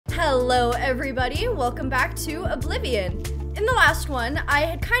Hello everybody, welcome back to Oblivion. In the last one, I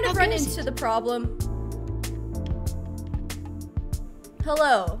had kind of run into the problem.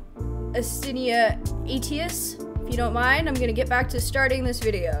 Hello, Astinia Aetius. If you don't mind, I'm gonna get back to starting this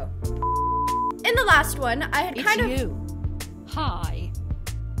video. In the last one, I had Hi.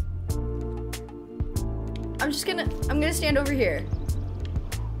 I'm gonna stand over here.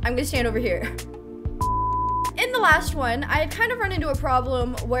 I'm gonna stand over here. In the last one, I had kind of run into a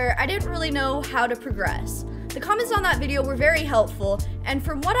problem where I didn't really know how to progress. The comments on that video were very helpful, and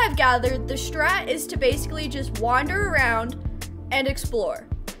from what I've gathered, the strat is to basically just wander around and explore.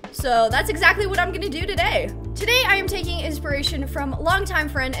 So that's exactly what I'm gonna do today. Today I am taking inspiration from longtime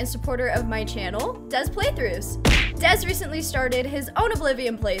friend and supporter of my channel, Des Playthroughs. Des recently started his own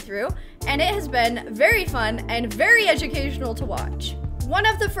Oblivion playthrough, and it has been very fun and very educational to watch. One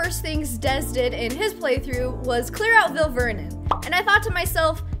of the first things Des did in his playthrough was clear out Vilverin, and I thought to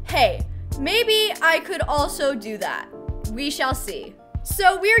myself, hey, maybe I could also do that. We shall see.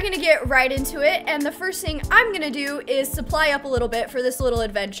 So we're gonna get right into it, and the first thing I'm gonna do is supply up a little bit for this little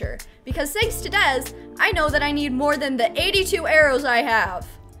adventure, because thanks to Des, I know that I need more than the 82 arrows I have.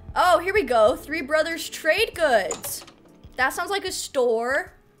 Oh, here we go, Three Brothers Trade Goods. That sounds like a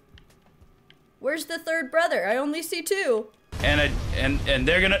store. Where's the third brother? I only see two. And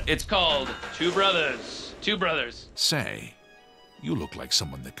they're gonna, it's called Two Brothers. Two Brothers. Say, you look like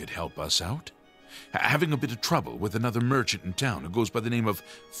someone that could help us out. Having a bit of trouble with another merchant in town who goes by the name of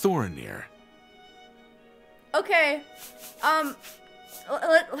Thornir. Okay,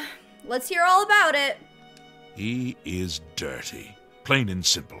 let's hear all about it. He is dirty. Plain and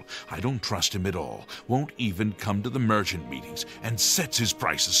simple. I don't trust him at all. Won't even come to the merchant meetings and sets his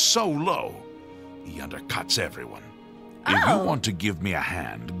prices so low. He undercuts everyone. If you want to give me a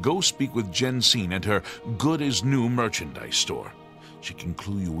hand, go speak with Jensine at her good-as-new merchandise store. She can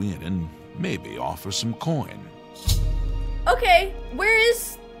clue you in and maybe offer some coin. Okay, where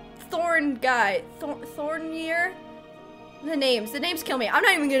is Thorn guy? Thornir? The names kill me. I'm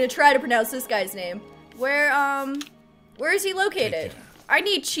not even gonna try to pronounce this guy's name. Where is he located? I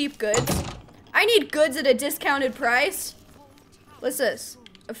need cheap goods. I need goods at a discounted price. What's this?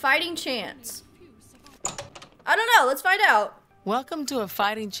 A fighting chance. I don't know, let's find out. Welcome to A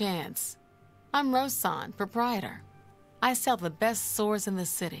Fighting Chance. I'm Rosan, proprietor. I sell the best swords in the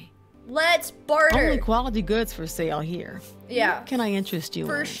city. Let's barter. Only quality goods for sale here. Yeah. What can I interest you in?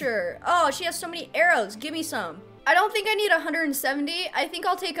 For sure. Oh, she has so many arrows. Give me some. I don't think I need 170. I think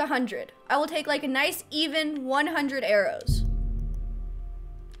I'll take 100. I will take like a nice even 100 arrows.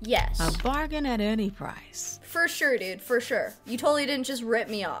 Yes. A bargain at any price. For sure, dude. For sure. You totally didn't just rip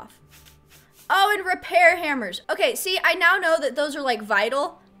me off. Oh, and repair hammers. Okay, see, I now know that those are like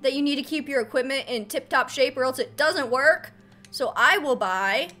vital, that you need to keep your equipment in tip-top shape or else it doesn't work. So I will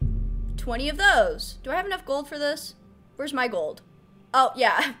buy 20 of those. Do I have enough gold for this? Where's my gold? Oh,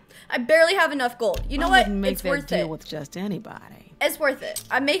 yeah. I barely have enough gold. You know what? It's worth it. Deal with just anybody. It's worth it.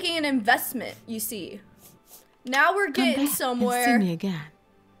 I'm making an investment, you see. Now we're getting somewhere. And see me again.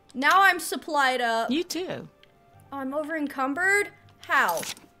 Now I'm supplied up. You too. Oh, I'm over encumbered? How?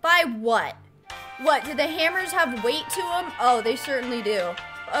 By what? What, did the hammers have weight to them? Oh, they certainly do.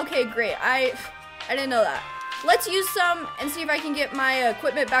 Okay, great. I didn't know that. Let's use some and see if I can get my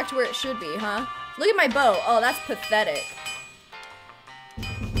equipment back to where it should be, huh? Look at my bow. Oh, that's pathetic.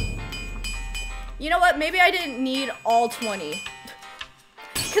 You know what? Maybe I didn't need all 20.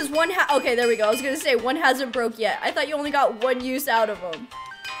 Because one okay, there we go. I was going to say one hasn't broke yet. I thought you only got one use out of them.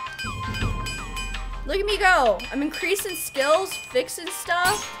 Look at me go. I'm increasing skills, fixing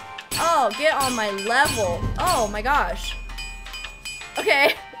stuff. Oh, get on my level. Oh my gosh.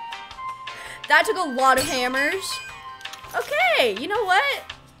 Okay. That took a lot of hammers. Okay, you know what?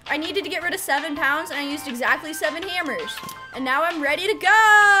 I needed to get rid of 7 pounds and I used exactly 7 hammers. And now I'm ready to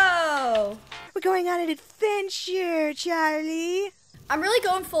go. We're going on an adventure, Charlie. I'm really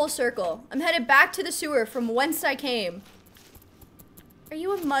going full circle. I'm headed back to the sewer from whence I came. Are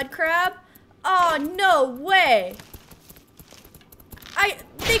you a mud crab? Oh, no way.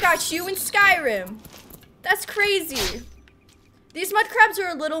 They got you in Skyrim. That's crazy. These mud crabs are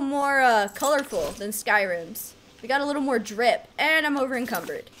a little more colorful than Skyrim's. They got a little more drip, and I'm over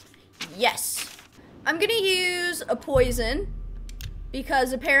encumbered. Yes. I'm gonna use a poison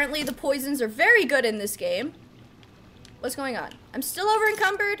because apparently the poisons are very good in this game. What's going on? I'm still over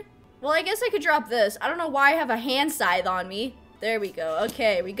encumbered? Well, I guess I could drop this. I don't know why I have a hand scythe on me. There we go.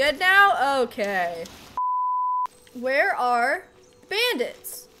 Okay, we good now? Okay. Where are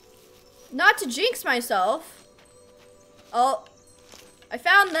bandits? Not to jinx myself. Oh, I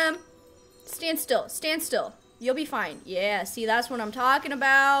found them. Stand still, stand still. You'll be fine. Yeah, see, that's what I'm talking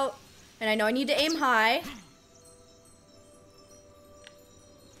about. And I know I need to aim high.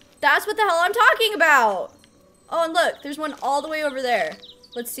 That's what the hell I'm talking about. Oh, and look, there's one all the way over there.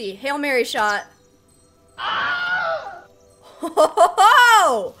 Let's see. Hail Mary shot.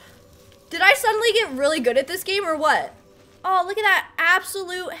 Oh! Did I suddenly get really good at this game or what? Oh, look at that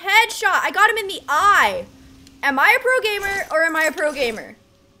absolute headshot. I got him in the eye. Am I a pro gamer or am I a pro gamer?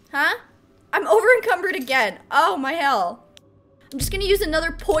 Huh? I'm over encumbered again. Oh, my hell. I'm just gonna use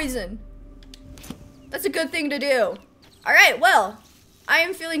another poison. That's a good thing to do. All right, well, I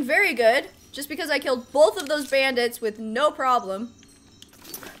am feeling very good just because I killed both of those bandits with no problem.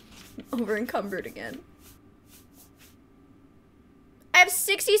 Over encumbered again. I have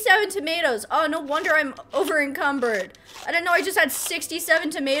 67 tomatoes. Oh, no wonder I'm over encumbered. I didn't know I just had 67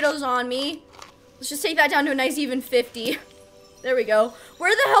 tomatoes on me. Let's just take that down to a nice even 50. There we go.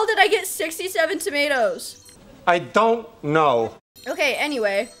 Where the hell did I get 67 tomatoes? I don't know. Okay,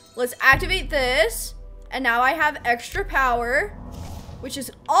 anyway, let's activate this. And now I have extra power, which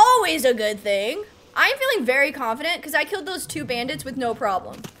is always a good thing. I'm feeling very confident because I killed those 2 bandits with no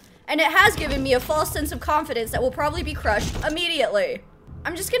problem. And it has given me a false sense of confidence that will probably be crushed immediately.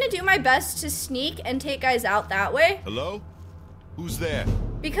 I'm just gonna do my best to sneak and take guys out that way. Hello? Who's there?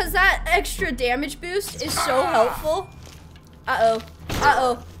 Because that extra damage boost is so helpful. Uh-oh.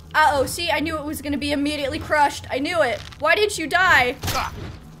 Uh-oh. Uh-oh. See, I knew it was gonna be immediately crushed. I knew it. Why didn't you die?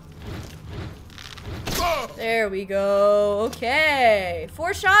 There we go. Okay.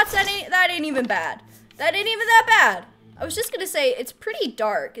 4 shots? That ain't even bad. That ain't even that bad. I was just gonna say, it's pretty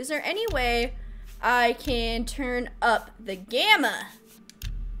dark. Is there any way I can turn up the gamma?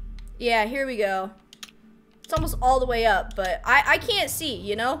 Yeah, here we go. It's almost all the way up, but I can't see,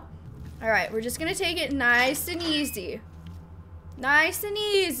 you know? All right, we're just gonna take it nice and easy. Nice and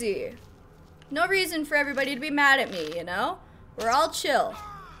easy. No reason for everybody to be mad at me, you know? We're all chill.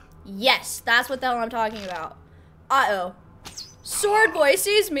 Yes, that's what the hell I'm talking about. Uh-oh. Sword boy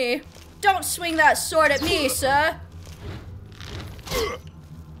sees me. Don't swing that sword at me, sir.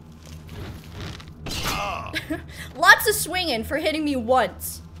 Lots of swinging for hitting me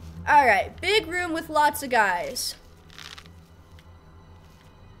once. Alright, big room with lots of guys.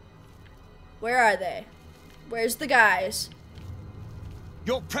 Where are they? Where's the guys?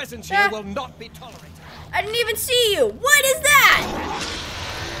 Your presence here will not be tolerated. I didn't even see you. What is that?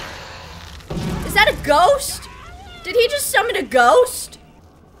 Is that a ghost? Did he just summon a ghost?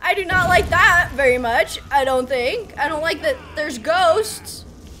 I do not like that very much, I don't think. I don't like that there's ghosts.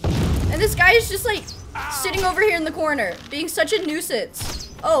 And this guy is just like sitting over here in the corner, being such a nuisance.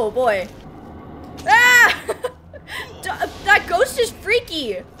 Oh boy. Ah! That ghost is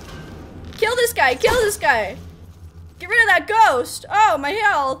freaky. Kill this guy, kill this guy. Get rid of that ghost. Oh, my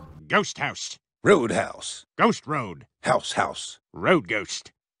hell. Ghost house. Roadhouse. Ghost road. House. Road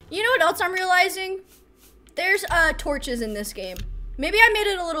ghost. You know what else I'm realizing? There's torches in this game. Maybe I made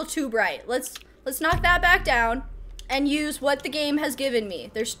it a little too bright. Let's knock that back down and use what the game has given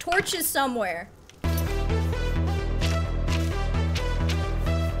me. There's torches somewhere.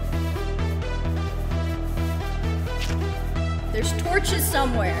 There's torches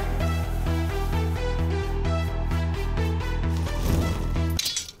somewhere.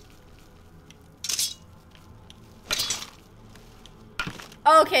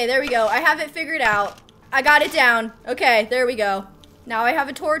 Okay, there we go. I have it figured out. I got it down. Okay, there we go. Now I have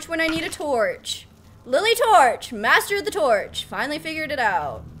a torch when I need a torch. Lily Torch, master of the torch. Finally figured it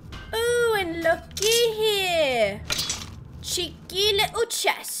out. Ooh, and looky here. Cheeky little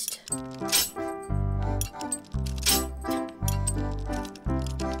chest.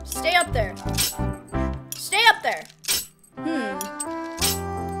 Stay up there. Stay up there.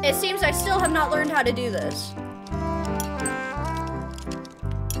 It seems I still have not learned how to do this.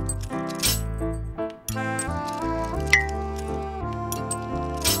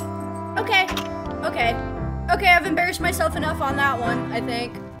 Okay, I've embarrassed myself enough on that one, I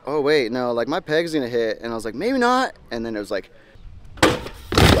think. Oh wait, no, like my peg's gonna hit, and I was like, maybe not, and then it was like...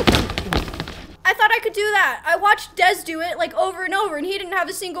 I thought I could do that. I watched Des do it like over and over, and he didn't have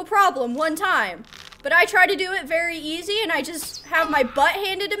a single problem one time. But I try to do it very easy, and I just have my butt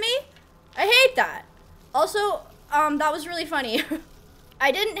handed to me. I hate that. Also, that was really funny.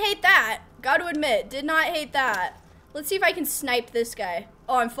 I didn't hate that. Got to admit, did not hate that. Let's see if I can snipe this guy.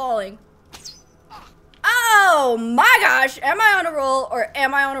 Oh, I'm falling. Oh my gosh, am I on a roll or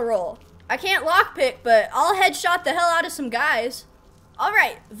am I on a roll? I can't lockpick, but I'll headshot the hell out of some guys. All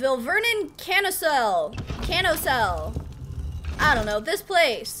right, Vilverin Canosel. I don't know, this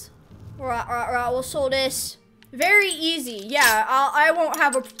place. We'll sold this. Very easy, yeah, I won't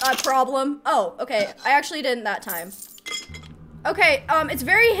have a problem. Oh, okay, I actually didn't that time. Okay, it's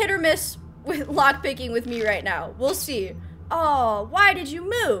very hit or miss with lockpicking with me right now. We'll see. Oh, why did you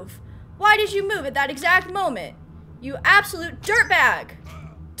move? Why did you move at that exact moment? You absolute dirtbag.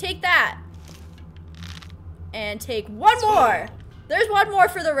 Take that. And take one more. There's one more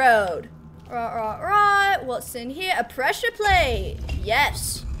for the road. Right. What's in here? A pressure plate.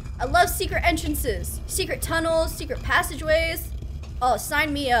 Yes. I love secret entrances, secret tunnels, secret passageways. Oh,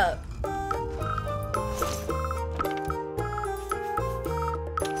 sign me up.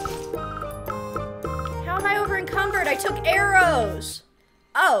 How am I over encumbered? I took arrows.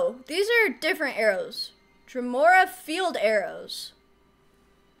 Oh, these are different arrows. Dremora field arrows.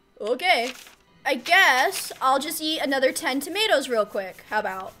 Okay. I guess I'll just eat another 10 tomatoes real quick. How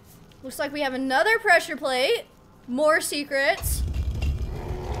about? Looks like we have another pressure plate. More secrets.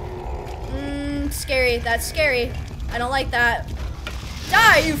 Scary. That's scary. I don't like that.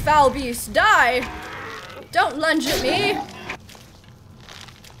 Die, you foul beast. Die. Don't lunge at me.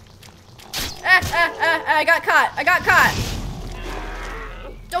 I got caught. I got caught.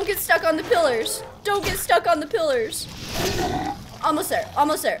 Don't get stuck on the pillars. Don't get stuck on the pillars. Almost there.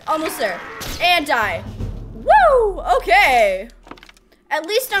 Almost there. Almost there. And die. Woo! Okay. At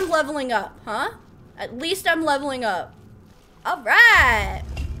least I'm leveling up, huh? At least I'm leveling up. All right.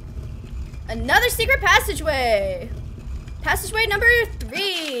 Another secret passageway. Passageway number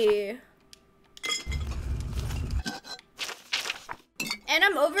 3. And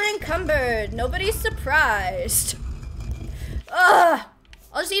I'm over encumbered. Nobody's surprised. Ugh.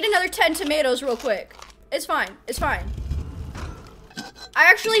 I'll just eat another 10 tomatoes real quick. It's fine. It's fine. I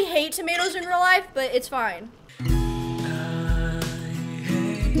actually hate tomatoes in real life, but it's fine. I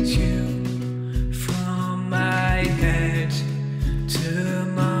hate you from my head to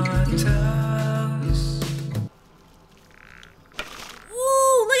my toes.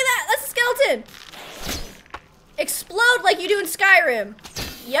 Ooh, look at that. That's a skeleton. Explode like you do in Skyrim.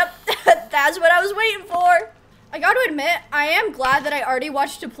 Yep, that's what I was waiting for. I gotta admit, I am glad that I already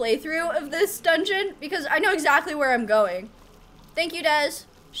watched a playthrough of this dungeon because I know exactly where I'm going. Thank you, Des.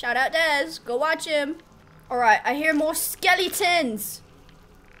 Shout out Des. Go watch him. Alright, I hear more skeletons.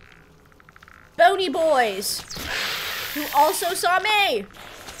 Bony boys. Who also saw me.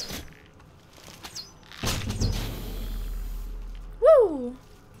 Woo.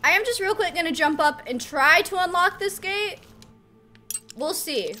 I am just real quick gonna jump up and try to unlock this gate. We'll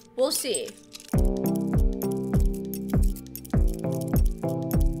see. We'll see.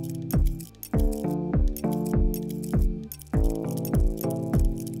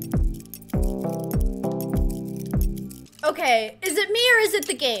 Okay, is it me or is it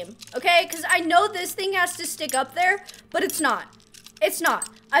the game? Okay, because I know this thing has to stick up there, but it's not. It's not.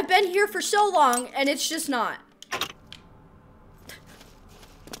 I've been here for so long, and it's just not.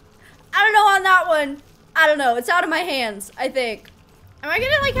 I don't know on that one. I don't know. It's out of my hands, I think. Am I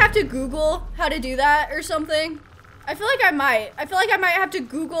gonna, like, have to Google how to do that or something? I feel like I might. I feel like I might have to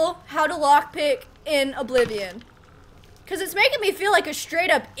Google how to lockpick in Oblivion. Because it's making me feel like a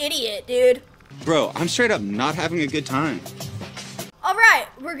straight-up idiot, dude. Bro, I'm straight up not having a good time. All right,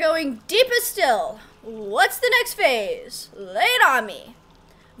 we're going deeper still. What's the next phase? Lay it on me.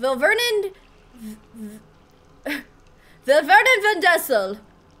 Vilverin Vendessel.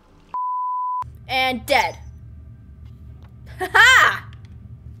 And dead. Haha!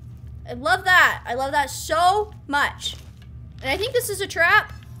 I love that. I love that so much. And I think this is a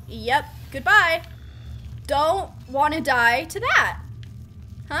trap. Yep. Goodbye. Don't want to die to that.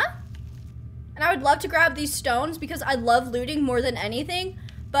 Huh? And I would love to grab these stones because I love looting more than anything.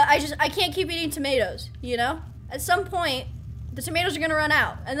 But I can't keep eating tomatoes, you know? At some point, the tomatoes are gonna run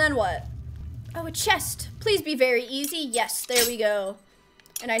out. And then what? Oh, a chest. Please be very easy. Yes, there we go.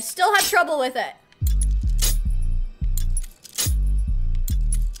 And I still have trouble with it.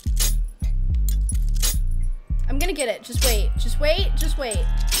 I'm gonna get it. Just wait. Just wait. Just wait.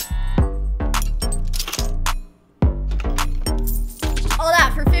 All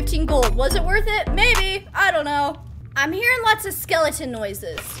that for 15 gold. Was it worth it? Maybe. I don't know. I'm hearing lots of skeleton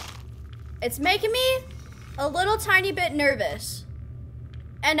noises. It's making me a little tiny bit nervous.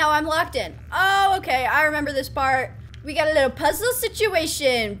 And now I'm locked in. Oh, okay. I remember this part. We got a little puzzle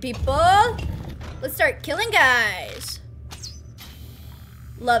situation, people. Let's start killing guys.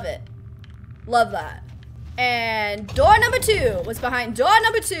 Love it. Love that. And door number 2. What's behind door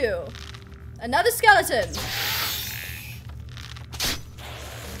number 2? Another skeleton.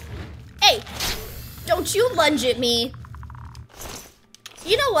 Hey, don't you lunge at me.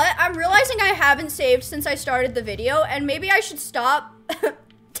 You know what? I'm realizing I haven't saved since I started the video, and maybe I should stop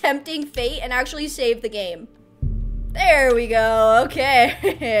tempting fate and actually save the game. There we go.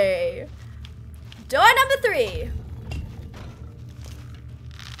 Okay. Door number 3.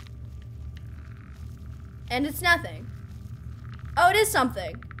 And it's nothing. Oh, it is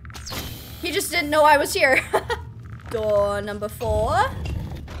something. He just didn't know I was here. Door number 4.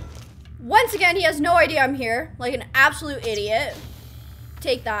 Once again, he has no idea I'm here, like an absolute idiot.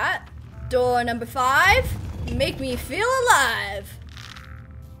 Take that. Door number 5. Make me feel alive.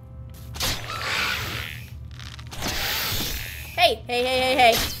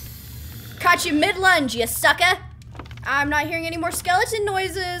 Hey. Caught you mid-lunge, you sucker. I'm not hearing any more skeleton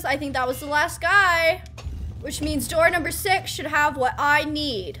noises. I think that was the last guy. Which means door number 6 should have what I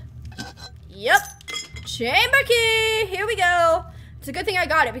need. Yep. Chamber key. Here we go. It's a good thing I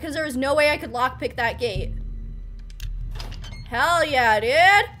got it because there was no way I could lockpick that gate. Hell yeah,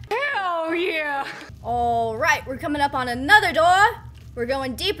 dude. Hell yeah. All right, we're coming up on another door. We're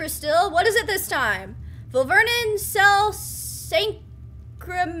going deeper still. What is it this time? Vilverin Cell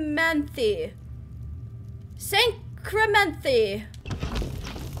Sacramenthi. Sacramenthi.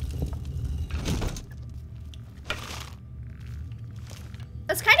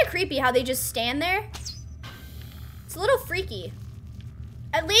 That's kind of creepy how they just stand there. It's a little freaky.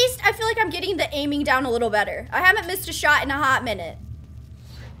 At least I feel like I'm getting the aiming down a little better. I haven't missed a shot in a hot minute.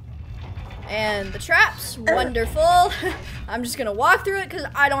 And the traps, wonderful. I'm just gonna walk through it because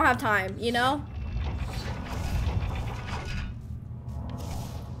I don't have time, you know?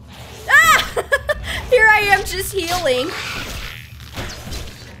 Ah! Here I am just healing.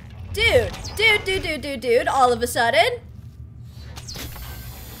 Dude, all of a sudden.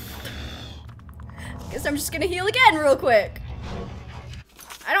 Guess I'm just gonna heal again real quick.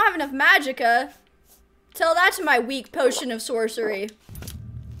 I don't have enough magicka. Tell that to my weak potion of sorcery.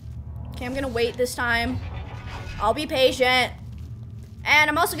 Okay, I'm gonna wait this time. I'll be patient. And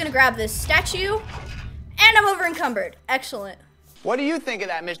I'm also gonna grab this statue. And I'm over encumbered. Excellent. What do you think of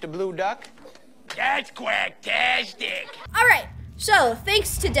that, Mr. Blue Duck? That's quacktastic. All right, so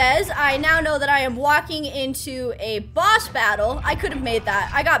thanks to Dez, I now know that I am walking into a boss battle. I could have made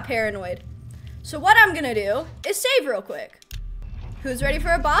that. I got paranoid. So what I'm gonna do is save real quick. Who's ready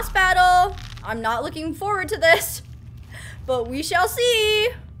for a boss battle? I'm not looking forward to this, but we shall see.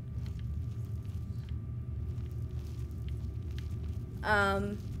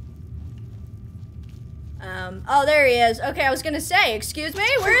 Oh, there he is. Okay, I was gonna say, excuse me,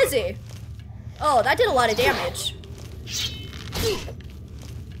 where is he? Oh, that did a lot of damage.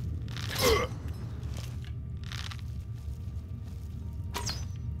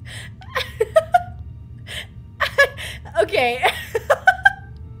 Okay.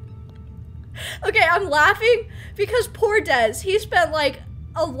 Okay, I'm laughing because poor Dez, he spent like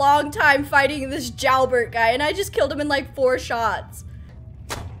a long time fighting this Jalbert guy and I just killed him in like 4 shots.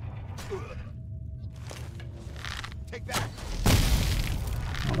 Take that.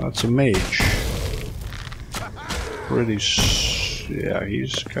 Well, that's a mage. Yeah,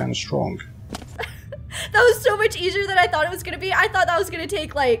 he's kind of strong. That was so much easier than I thought it was gonna be. I thought that was gonna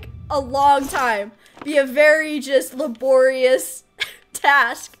take like a long time. Be a very just laborious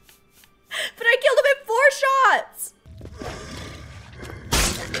task. But I killed him in 4 shots!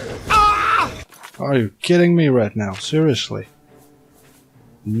 Ah! Are you kidding me right now? Seriously?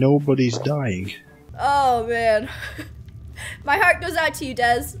 Nobody's dying. Oh man. My heart goes out to you,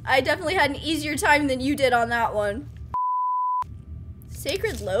 Dez. I definitely had an easier time than you did on that one.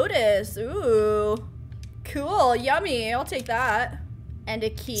 Sacred Lotus, ooh. Cool, yummy, I'll take that. And a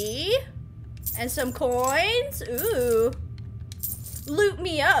key. And some coins, ooh. Loot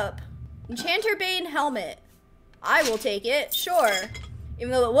me up. Enchanter Bane helmet. I will take it, sure.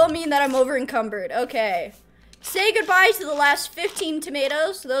 Even though it will mean that I'm over encumbered, okay. Say goodbye to the last 15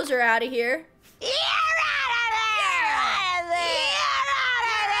 tomatoes, those are out of here.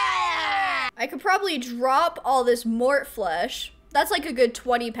 I could probably drop all this mort flesh. That's like a good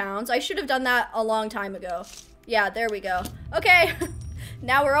 20 pounds. I should have done that a long time ago. Yeah, there we go. Okay,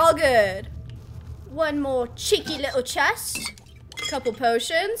 now we're all good. One more cheeky little chest. Couple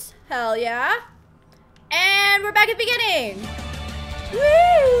potions, hell yeah. And we're back at the beginning.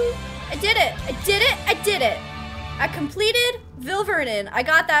 Woo! I did it, I did it, I did it. I completed Vilverin. I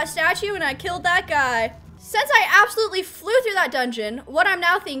got that statue and I killed that guy. Since I absolutely flew through that dungeon, what I'm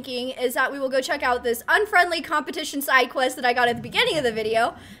now thinking is that we will go check out this unfriendly competition side quest that I got at the beginning of the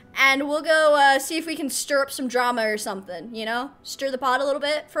video, and we'll go see if we can stir up some drama or something, you know? Stir the pot a little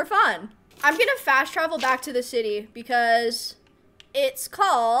bit for fun. I'm gonna fast travel back to the city because it's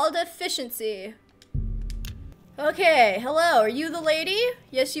called efficiency. Okay, hello, are you the lady?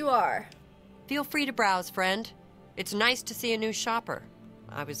 Yes, you are. Feel free to browse, friend. It's nice to see a new shopper.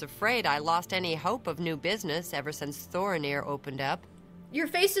 I was afraid I lost any hope of new business ever since Thorinir opened up. Your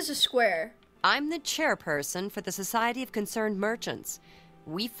face is a square. I'm the chairperson for the Society of Concerned Merchants.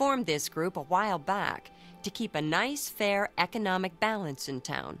 We formed this group a while back, to keep a nice, fair economic balance in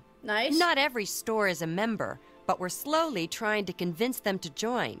town. Nice. Not every store is a member, but we're slowly trying to convince them to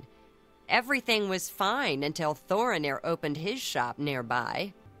join. Everything was fine until Thorinir opened his shop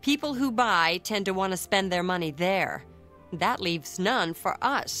nearby. People who buy tend to want to spend their money there. That leaves none for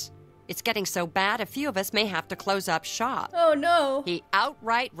us. It's getting so bad a few of us may have to close up shop. Oh no. He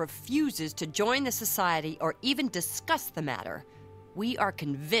outright refuses to join the society or even discuss the matter. We are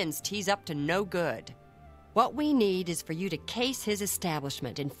convinced he's up to no good. What we need is for you to case his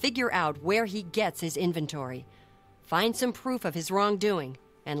establishment and figure out where he gets his inventory. Find some proof of his wrongdoing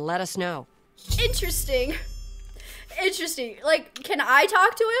and let us know. Interesting. Interesting. Like, can I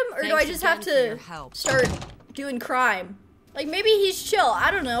talk to him, or do I just have to start doing crime? Like, maybe he's chill.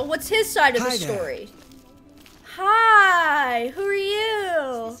 I don't know. What's his side of the story? Hi. Who are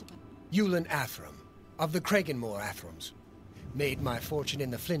you? Yulin Athram, of the Kragenmoor Athrams. Made my fortune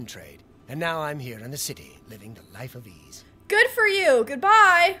in the Flynn trade, and now I'm here in the city, living the life of ease. Good for you.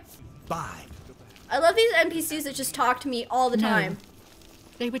 Goodbye. Bye. I love these NPCs that just talk to me all the time.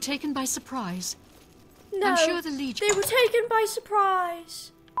 They were taken by surprise. No, I'm sure the Legion... They were taken by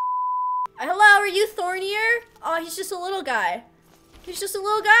surprise. Hello, are you Thorinir? Oh, he's just a little guy. He's just a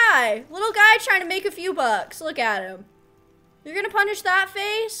little guy. Little guy trying to make a few bucks. Look at him. You're gonna punish that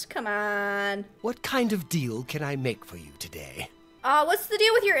face? Come on. What kind of deal can I make for you today? What's the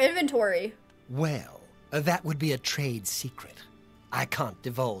deal with your inventory? Well, that would be a trade secret. I can't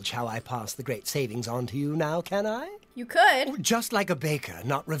divulge how I pass the great savings on to you now, can I? You could. Just like a baker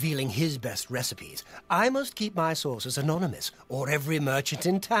not revealing his best recipes, I must keep my sources anonymous, or every merchant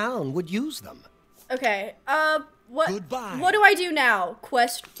in town would use them. Okay, Goodbye. What do I do now?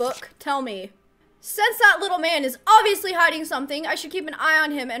 Quest book, tell me. Since that little man is obviously hiding something, I should keep an eye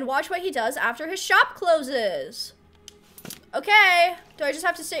on him and watch what he does after his shop closes. Okay, do I just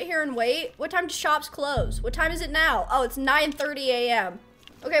have to sit here and wait? What time do shops close? What time is it now? Oh, it's 9:30 a.m.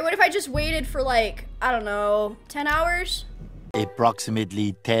 Okay, what if I just waited for like, I don't know, 10 hours?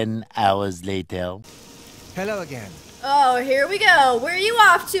 Approximately 10 hours later. Hello again. Oh, here we go. Where are you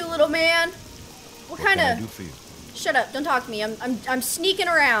off to, little man? What kind can I of... do for you? Shut up, don't talk to me. I'm sneaking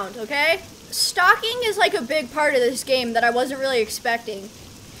around, okay? Stalking is like a big part of this game that I wasn't really expecting.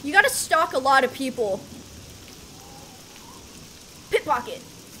 You gotta stalk a lot of people. Pickpocket.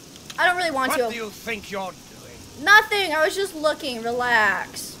 I don't really want to. What do you think you're doing? Nothing, I was just looking,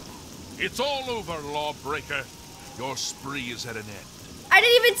 relax. It's all over, lawbreaker. Your spree is at an end. I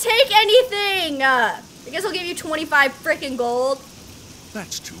didn't even take anything! I guess I'll give you 25 frickin' gold.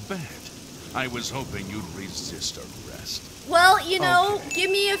 That's too bad. I was hoping you'd resist arrest. Well, you know, Okay.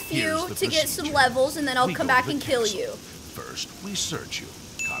 give me a few Here's the to get some procedure. levels and then I'll We come go back to the and kill castle. you. First, we search you,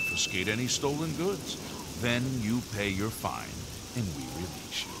 confiscate any stolen goods. Then you pay your fine, and we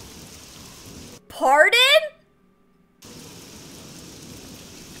release you. Pardon?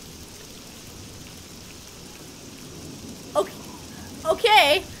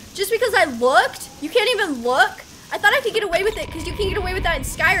 Okay, just because I looked? You can't even look? I thought I could get away with it because you can get away with that in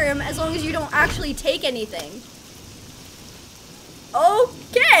Skyrim as long as you don't actually take anything.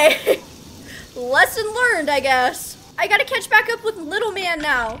 Okay. Lesson learned, I guess. I gotta catch back up with Little Man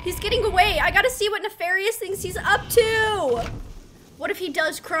now. He's getting away. I gotta see what nefarious things he's up to. What if he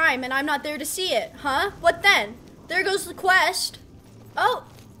does crime and I'm not there to see it, huh? What then? There goes the quest. Oh,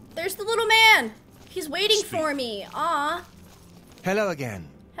 there's the little man. He's waiting for me. Aw. Hello again.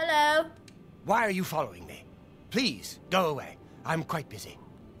 Hello. Why are you following me? Please, go away. I'm quite busy.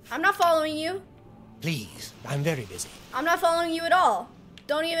 I'm not following you. Please, I'm very busy. I'm not following you at all.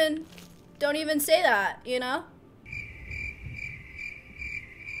 Don't even say that, you know?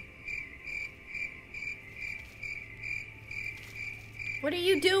 What are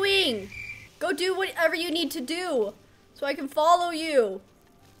you doing? Go do whatever you need to do so I can follow you.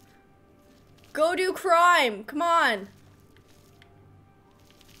 Go do crime. Come on.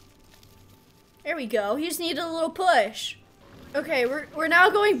 There we go. He just needed a little push. Okay, we're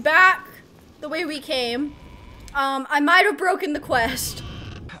now going back the way we came. I might have broken the quest.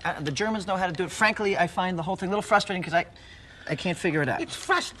 The Germans know how to do it. Frankly, I find the whole thing a little frustrating because I can't figure it out. It's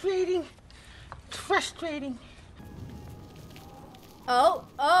frustrating. It's frustrating. Oh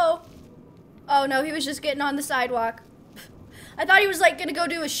no, he was just getting on the sidewalk. I thought he was like gonna go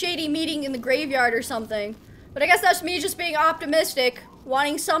do a shady meeting in the graveyard or something. But I guess that's me just being optimistic,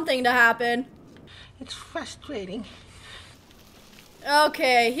 wanting something to happen. It's frustrating.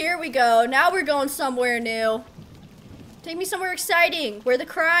 Okay, here we go. Now we're going somewhere new. Take me somewhere exciting, where the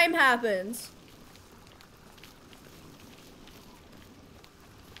crime happens.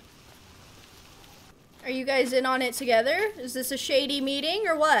 Are you guys in on it together? Is this a shady meeting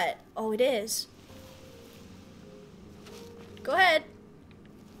or what? Oh, it is. Go ahead.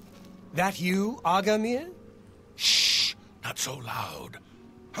 That you, Agamir? Shh! Not so loud.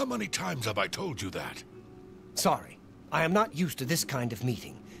 How many times have I told you that? Sorry. I am not used to this kind of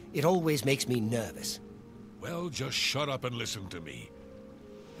meeting. It always makes me nervous. Well, just shut up and listen to me.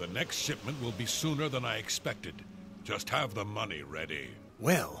 The next shipment will be sooner than I expected. Just have the money ready.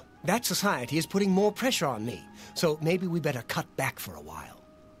 Well, that society is putting more pressure on me, so maybe we better cut back for a while.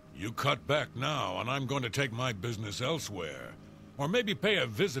 You cut back now, and I'm going to take my business elsewhere. Or maybe pay a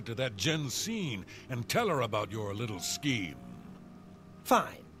visit to that Jensine and tell her about your little scheme.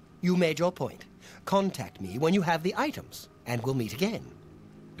 Fine. You made your point. Contact me when you have the items, and we'll meet again.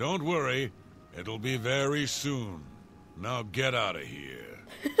 Don't worry. It'll be very soon. Now get out of here.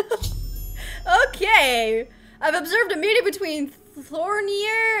 Okay. I've observed a meeting between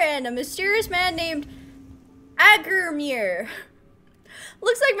Thornir and a mysterious man named Agrimir.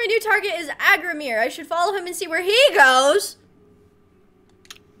 Looks like my new target is Agrimir. I should follow him and see where he goes.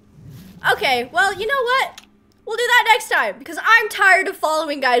 Okay, well, you know what? We'll do that next time, because I'm tired of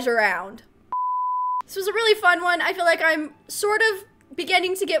following guys around. This was a really fun one. I feel like I'm sort of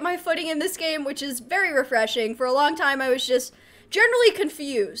beginning to get my footing in this game, which is very refreshing. For a long time, I was just generally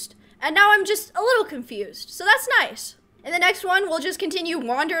confused, and now I'm just a little confused, so that's nice. In the next one, we'll just continue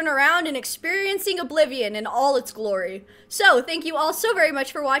wandering around and experiencing Oblivion in all its glory. So, thank you all so very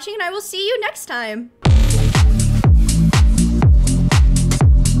much for watching, and I will see you next time.